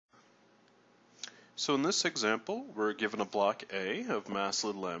So in this example, we're given a block A of mass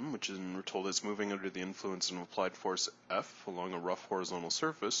little m, which we're told is moving under the influence of an applied force F along a rough horizontal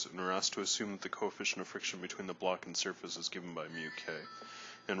surface, and we're asked to assume that the coefficient of friction between the block and surface is given by mu k.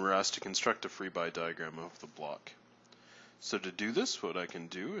 And we're asked to construct a free body diagram of the block. So to do this, what I can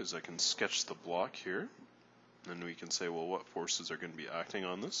do is I can sketch the block here, and we can say, well, what forces are going to be acting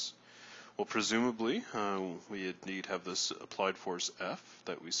on this? Well, presumably, we indeed have this applied force F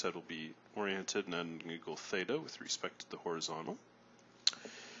that we said will be oriented and at an angle theta with respect to the horizontal.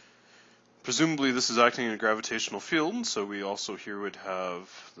 Presumably, this is acting in a gravitational field, so we also here would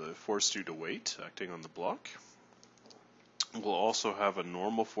have the force due to weight acting on the block. We'll also have a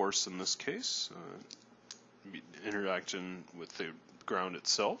normal force in this case, interaction with the ground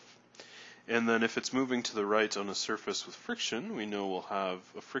itself. And then if it's moving to the right on a surface with friction, we know we'll have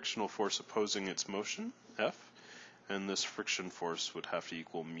a frictional force opposing its motion, F, and this friction force would have to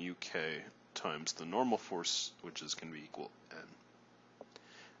equal mu k times the normal force, which is going to be equal n.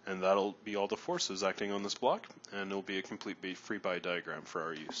 And that'll be all the forces acting on this block, and it'll be a complete free body diagram for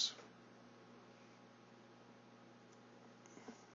our use.